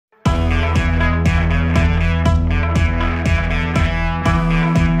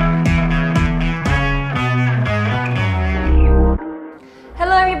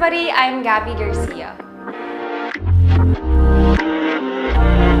everybody, I'm Gabbi Garcia.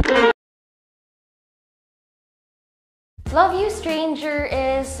 Love You Stranger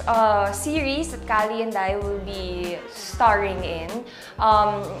is a series that Kali and I will be starring in.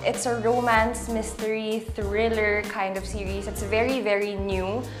 It's a romance, mystery, thriller kind of series. It's very, very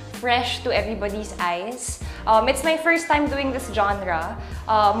new, fresh to everybody's eyes. It's my first time doing this genre.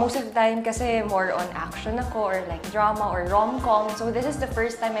 Most of the time kasi more on action ako or like drama or rom-com. So this is the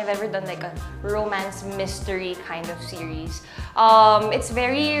first time I've ever done like a romance mystery kind of series. It's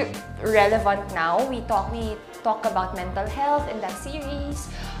very relevant now. We talk about mental health in that series.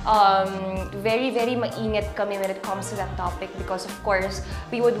 Very, very mainit kami when it comes to that topic because of course,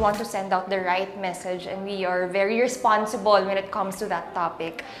 we would want to send out the right message and we are very responsible when it comes to that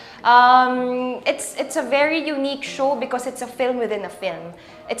topic. It's a very unique show because it's a film within a film.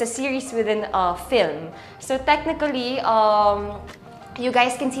 It's a series within a film. So technically, you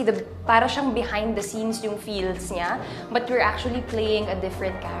guys can see para siyang behind the scenes yung feels niya, but we're actually playing a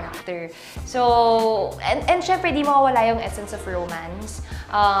different character. So, and syempre di mawawala yung essence of romance.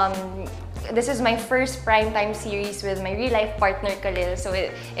 This is my first primetime series with my real-life partner, Khalil, so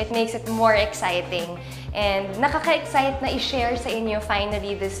it makes it more exciting. And nakaka-excite na i-share sa inyo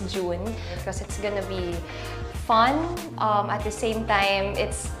finally this June because it's gonna be fun. At the same time,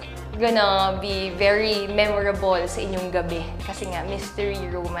 it's gonna be very memorable sa inyong gabi kasi nga mystery,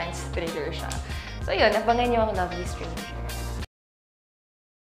 romance, thriller siya. So yun, abangan nyo ang Love You Stranger.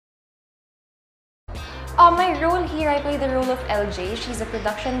 My role here, I play the role of LJ. She's a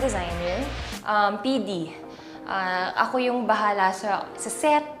production designer, PD. Ako yung bahala sa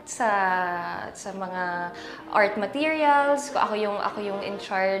set, sa mga art materials. Ako yung in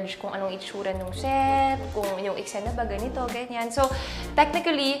charge kung anong itsura ng set, kung yung eksena ba ganito, ganyan. So,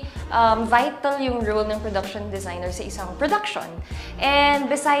 technically, vital yung role ng production designer sa isang production. And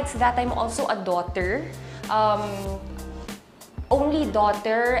besides that, I'm also a daughter. Only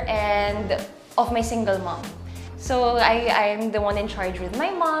daughter and of my single mom. So, I'm the one in charge with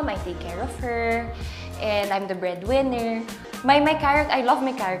my mom. I take care of her. And I'm the breadwinner. I love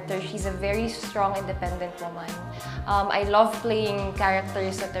my character. She's a very strong, independent woman. I love playing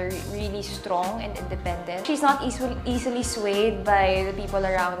characters that are really strong and independent. She's not easily swayed by the people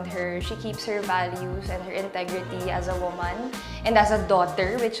around her. She keeps her values and her integrity as a woman and as a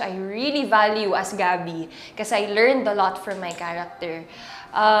daughter, which I really value as Gabbi because I learned a lot from my character.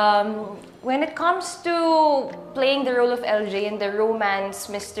 When it comes to playing the role of LJ in the romance,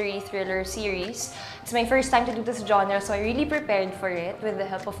 mystery, thriller series, it's my first time to do this genre, so I really prepared for it with the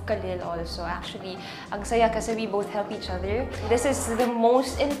help of Khalil also. Actually, ang saya kasi we both help each other. This is the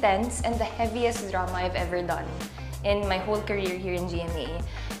most intense and the heaviest drama I've ever done in my whole career here in GMA.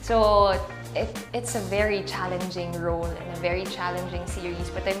 So, it's a very challenging role and a very challenging series,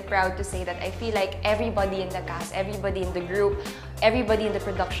 but I'm proud to say that I feel like everybody in the cast, everybody in the group, everybody in the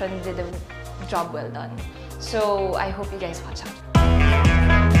production did a job well done. So I hope you guys watch out.